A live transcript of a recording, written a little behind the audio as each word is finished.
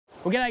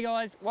Well, g'day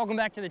guys, welcome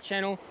back to the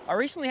channel. I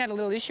recently had a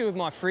little issue with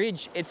my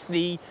fridge. It's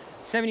the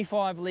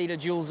 75 litre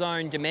dual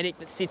zone Dometic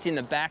that sits in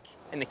the back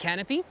in the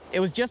canopy. It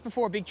was just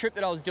before a big trip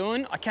that I was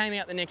doing. I came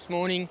out the next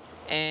morning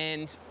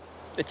and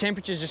the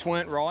temperatures just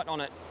weren't right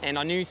on it, and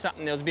I knew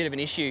there was a bit of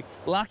an issue.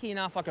 Lucky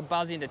enough, I could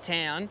buzz into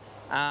town,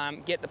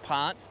 get the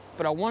parts,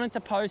 but I wanted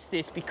to post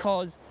this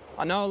because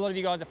I know a lot of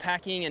you guys are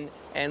packing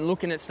and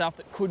looking at stuff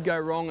that could go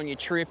wrong on your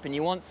trip and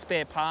you want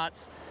spare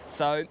parts.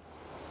 So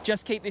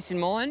just keep this in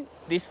mind.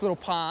 This little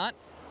part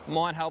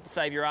might help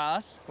save your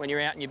ass when you're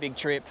out on your big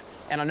trip.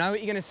 And I know what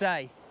you're gonna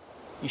say,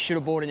 you should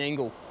have bought an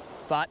Engel.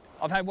 But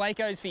I've had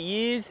Waecos for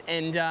years,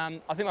 and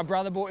I think my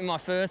brother bought me my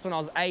first when I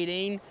was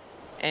 18,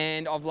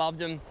 and I've loved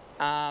them.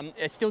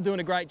 It's still doing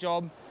a great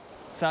job.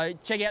 So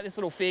check out this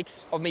little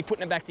fix of me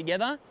putting it back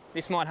together.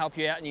 This might help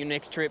you out in your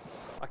next trip.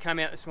 I came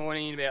out this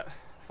morning at about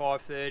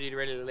 5:30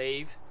 ready to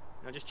leave.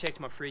 And I just checked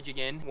my fridge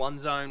again. One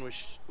zone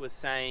was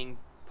saying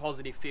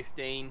positive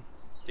 15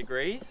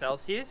 degrees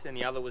Celsius, and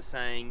the other was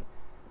saying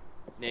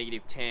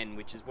negative 10,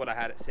 which is what I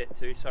had it set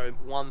to. So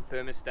one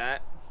thermostat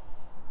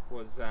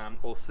was,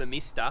 or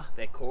Thermistor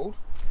they're called,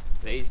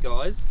 these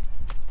guys,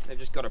 they've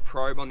just got a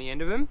probe on the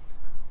end of them,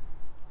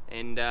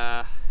 and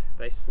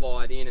they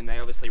slide in and they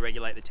obviously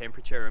regulate the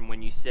temperature, and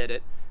when you set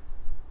it,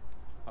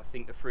 I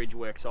think the fridge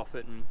works off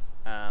it, and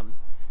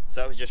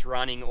so it was just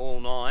running all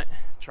night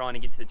trying to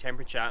get to the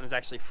temperature, and it was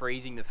actually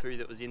freezing the food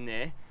that was in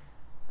there,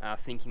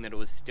 thinking that it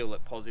was still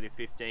at positive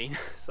 15.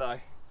 So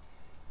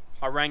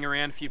I rang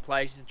around a few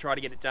places to try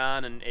to get it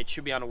done, and it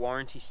should be under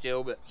warranty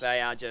still, but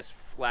they are just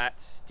flat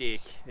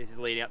stick. This is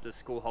leading up to the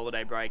school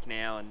holiday break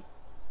now, and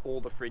all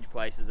the fridge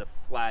places are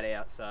flat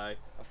out. So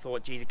I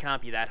thought, geez, it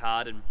can't be that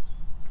hard, and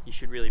you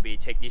should really be a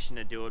technician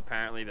to do it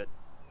apparently, but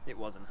it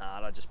wasn't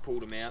hard. I just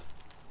pulled them out.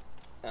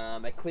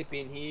 They clip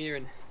in here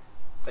and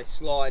they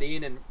slide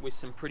in, and with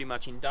some pretty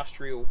much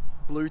industrial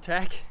blue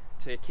tack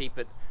to keep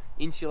it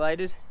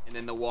insulated, and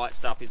then the white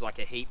stuff is like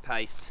a heat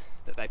paste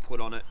that they put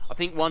on it. I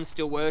think one's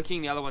still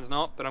working, the other one's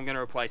not, but I'm going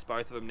to replace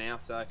both of them now.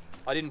 So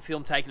I didn't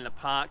film taking it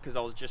apart because I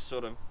was just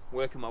sort of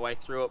working my way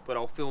through it, but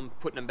I'll film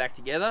putting them back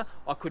together.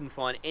 I couldn't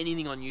find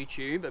anything on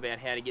YouTube about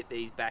how to get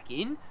these back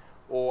in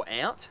or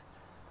out,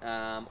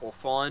 or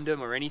find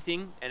them or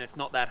anything, and it's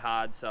not that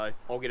hard. So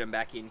I'll get them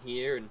back in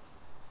here and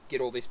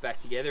get all this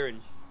back together and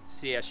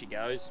see how she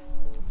goes.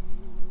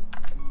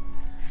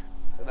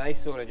 So they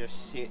sort of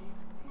just sit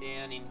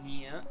down in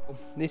here.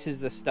 This is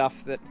the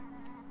stuff that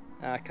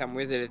come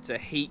with it. It's a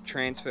heat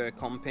transfer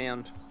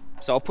compound.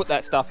 So I'll put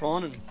that stuff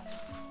on,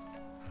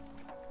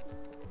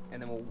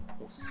 and then we'll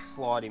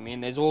slide him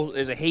in. There's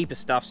a heap of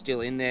stuff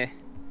still in there.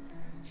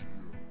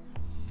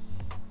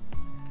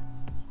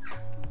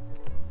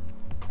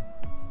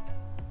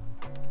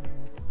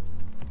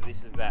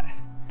 This is that.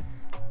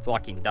 It's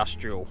like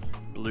industrial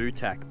blue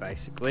tack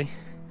basically,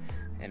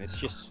 and it's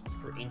just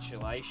for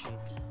insulation.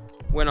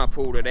 When I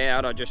pulled it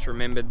out, I just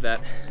remembered that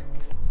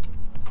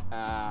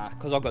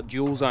because I've got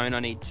dual zone, I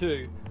need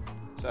two.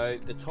 So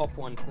the top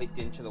one clicked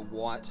into the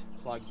white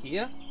plug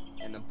here,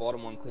 and the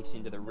bottom one clicks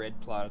into the red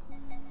plug.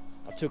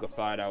 I took a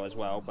photo as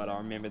well, but I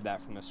remembered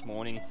that from this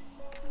morning.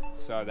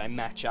 So they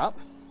match up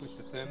with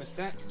the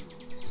thermostat.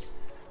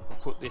 I'll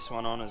put this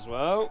one on as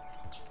well.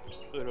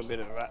 A little bit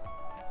of that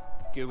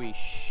gooey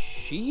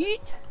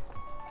shit.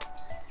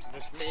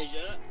 Just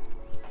measure.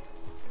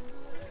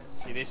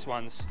 See, this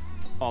one's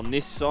on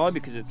this side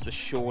because it's the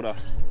shorter.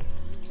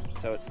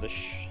 So it's the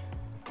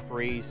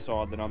freeze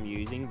side that I'm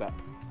using, but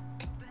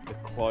the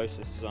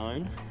closest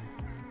zone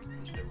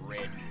is the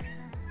red.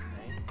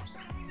 Okay.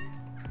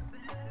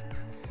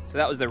 So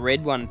that was the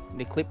red one,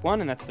 the clip one,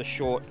 and that's the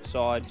short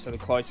side, so the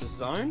closest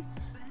zone.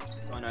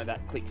 So I know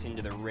that clicks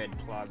into the red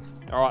plug.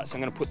 Alright, so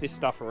I'm going to put this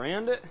stuff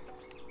around it.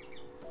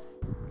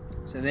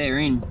 So they're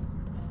in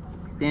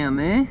down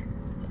there,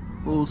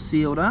 all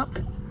sealed up,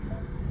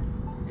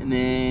 and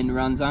then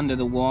runs under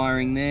the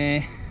wiring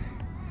there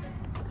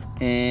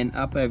and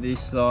up over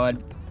this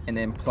side, and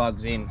then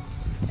plugs in.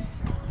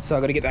 So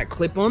I've got to get that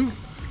clip on,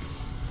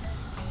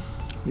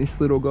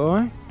 this little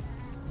guy.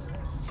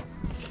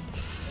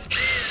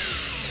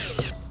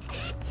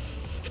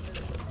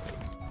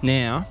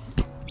 Now,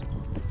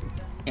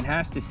 it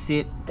has to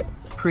sit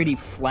pretty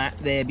flat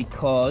there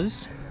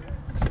because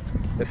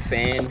the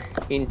fan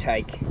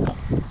intake,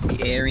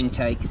 the air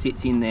intake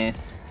sits in there.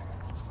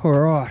 All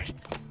right.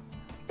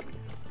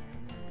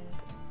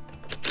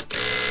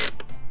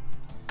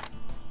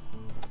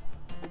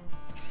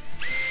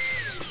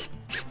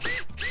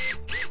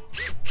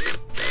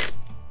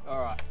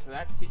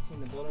 That sits in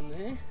the bottom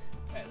there.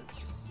 Okay, let's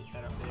just sit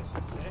that up there for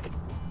a sec.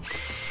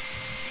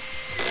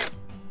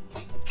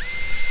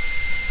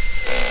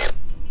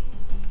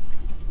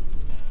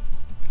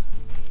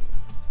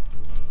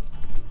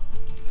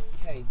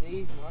 Okay,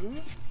 these ones.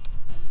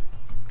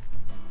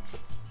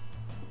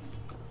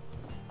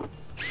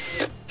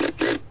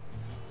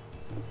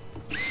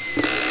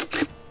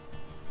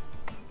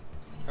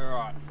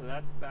 Alright, so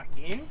that's back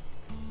in.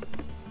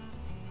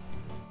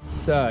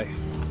 So,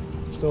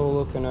 it's all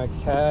looking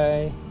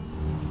okay.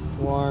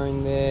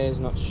 Wiring there is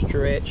not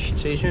stretched.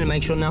 So you just want to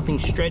make sure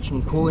nothing's stretched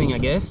and pulling, I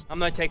guess. I'm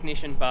no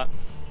technician, but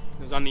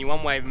there was only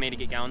one way for me to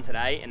get going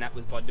today, and that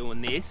was by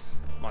doing this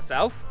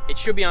myself. It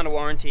should be under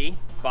warranty,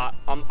 but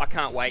I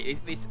can't wait.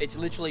 It's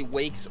literally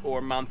weeks or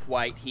a month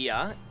wait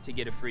here to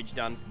get a fridge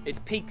done. It's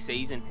peak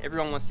season.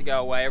 Everyone wants to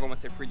go away. Everyone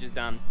wants their fridges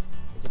done.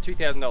 It's a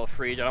 $2,000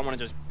 fridge. I don't want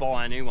to just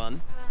buy a new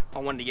one. I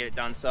wanted to get it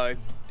done, so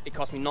it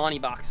cost me 90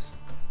 bucks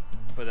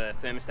for the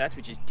thermostats,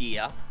 which is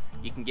dear.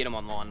 You can get them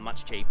online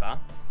much cheaper.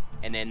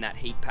 And then that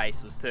heat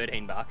paste was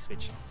 13 bucks,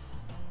 which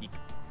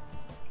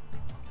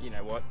you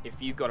know what? If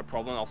you've got a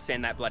problem, I'll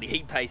send that bloody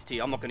heat paste to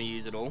you. I'm not going to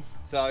use it all.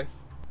 So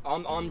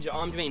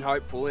I'm being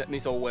hopeful that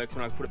this all works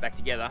and I put it back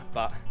together,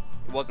 but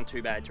it wasn't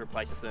too bad to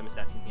replace the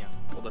thermostats in here,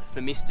 or the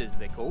Thermistors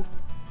they're called.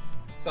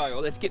 So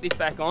well, let's get this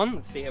back on.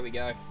 Let's see how we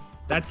go.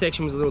 That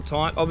section was a little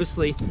tight.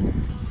 Obviously,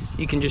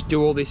 you can just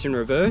do all this in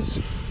reverse.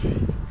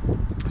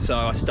 So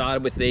I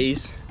started with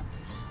these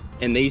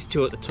and these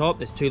two at the top.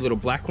 There's two little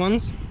black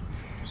ones.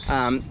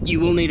 You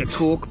will need a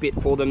torque bit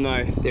for them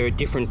though. They're a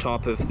different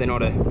type of, they're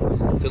not a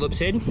Phillips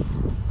head.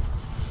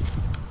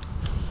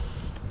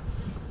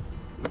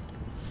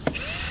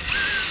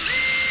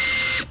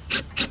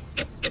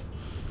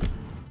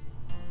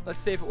 Let's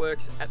see if it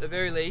works. At the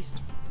very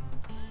least,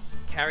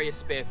 carry a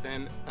spare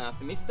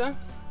thermistor.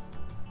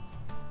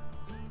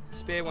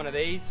 Spare one of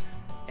these,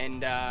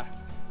 and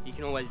you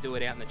can always do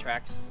it out in the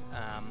tracks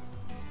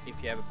if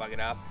you ever bug it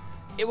up.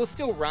 It will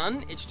still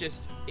run, it's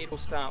just, it'll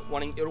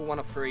want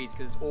to freeze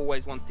because it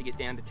always wants to get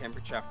down to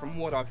temperature from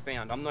what I've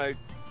found. I'm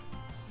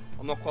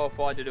not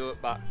qualified to do it,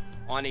 but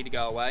I need to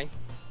go away.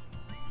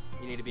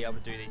 You need to be able to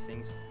do these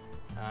things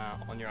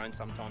on your own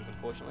sometimes,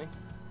 unfortunately.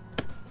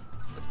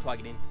 Let's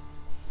plug it in.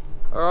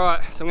 All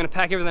right, so I'm gonna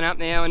pack everything up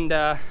now, and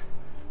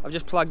I've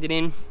just plugged it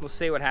in. We'll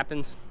see what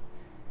happens.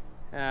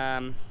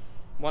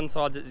 One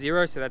side's at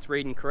 0, so that's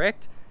reading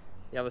correct.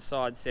 The other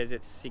side says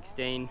it's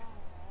 16,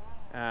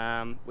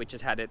 which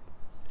has had it.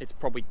 It's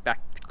probably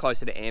back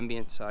closer to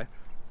ambient, so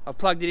I've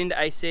plugged it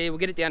into AC. We'll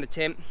get it down to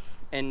temp,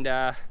 and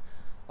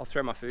I'll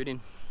throw my food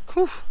in.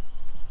 Whew.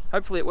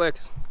 Hopefully it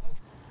works.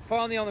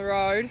 Finally on the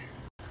road,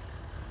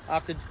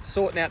 after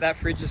sorting out that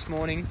fridge this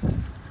morning,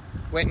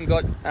 went and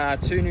got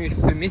 2 new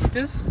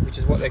Thermistors, which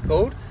is what they're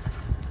called,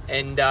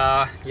 and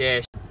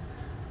yeah,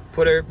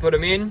 put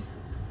them in,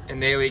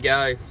 and there we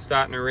go,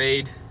 starting to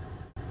read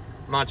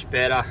much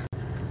better.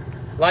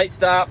 Late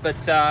start,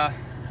 but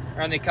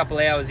we're only a couple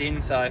hours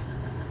in, so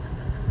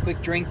quick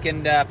drink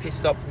and piss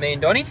stop for me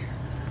and Donnie,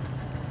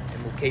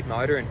 and we'll keep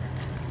motoring.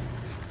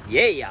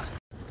 Yeah.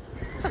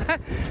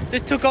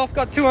 Just took off,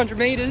 got 200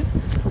 meters,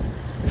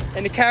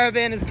 and the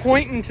caravan is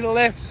pointing to the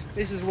left.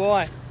 This is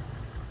why.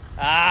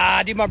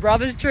 I did my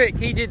brother's trick.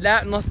 He did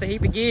that and lost a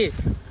heap of gear.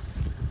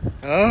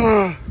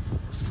 Oh.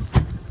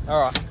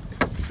 All right.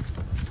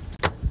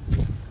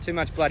 Too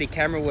much bloody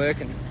camera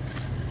work and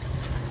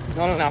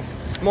not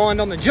enough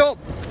mind on the job.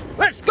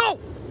 Let's go!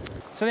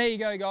 So there you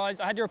go, guys.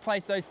 I had to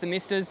replace those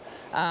Thermistors.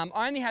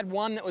 I only had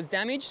one that was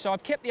damaged, so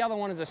I've kept the other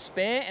one as a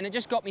spare, and it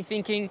just got me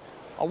thinking,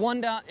 I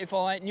wonder if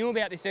I knew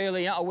about this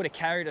earlier, I would have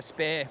carried a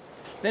spare.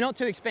 They're not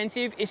too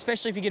expensive,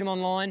 especially if you get them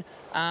online,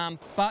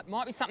 but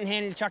might be something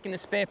handy to chuck in the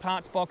spare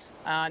parts box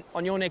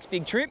on your next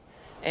big trip.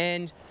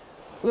 And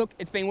look,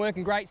 it's been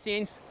working great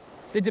since.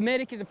 The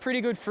Dometic is a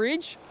pretty good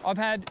fridge. I've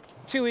had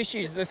 2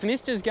 issues. The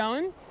Thermistor's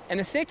going, and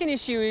the second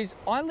issue is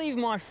I leave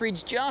my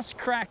fridge just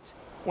cracked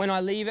when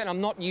I leave it.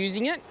 I'm not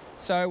using it.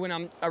 So when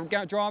I'm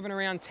driving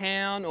around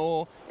town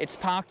or it's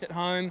parked at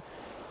home,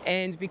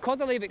 and because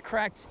I leave it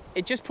cracked,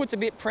 it just puts a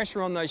bit of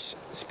pressure on those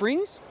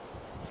springs,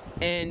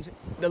 and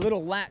the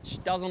little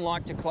latch doesn't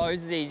like to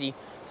close as easy.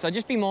 So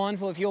just be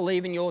mindful if you're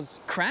leaving yours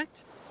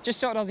cracked, just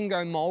so it doesn't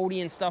go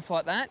moldy and stuff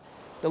like that.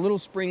 The little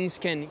springs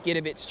can get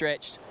a bit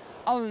stretched.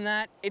 Other than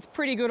that, it's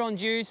pretty good on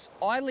juice.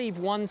 I leave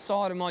one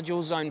side of my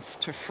dual zone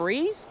to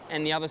freeze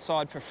and the other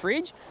side for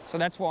fridge, so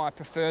that's why I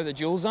prefer the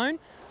dual zone.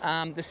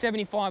 The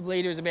 75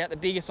 litre is about the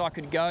biggest I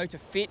could go to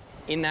fit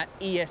in that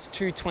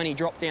ES220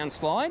 drop down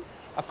slide.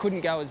 I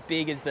couldn't go as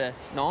big as the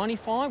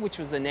 95, which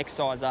was the next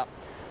size up.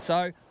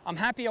 So I'm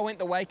happy I went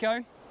the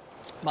Waeco,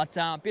 but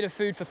a bit of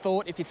food for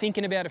thought if you're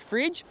thinking about a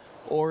fridge,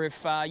 or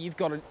if you've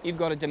got a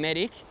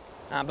Dometic,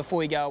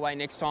 before you go away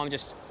next time,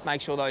 just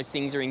make sure those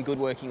things are in good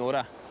working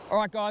order. All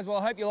right, guys, well,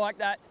 I hope you like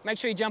that. Make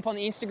sure you jump on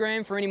the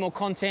Instagram for any more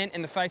content,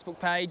 and the Facebook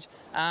page.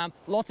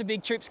 Lots of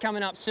big trips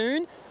coming up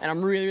soon, and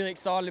I'm really, really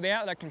excited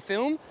about that I can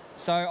film.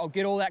 So I'll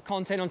get all that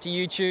content onto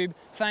YouTube.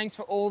 Thanks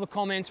for all the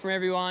comments from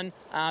everyone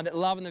that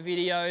loving the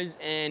videos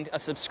and are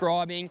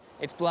subscribing.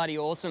 It's bloody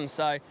awesome.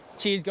 So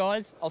cheers,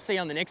 guys. I'll see you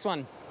on the next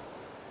one.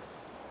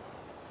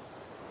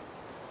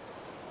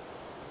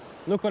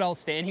 Look what I was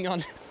standing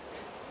on.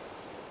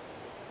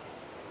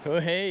 Oh,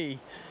 hey.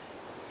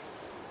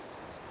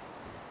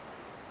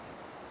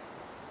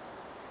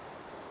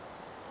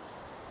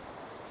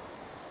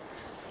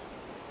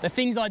 The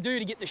things I do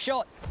to get the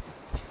shot.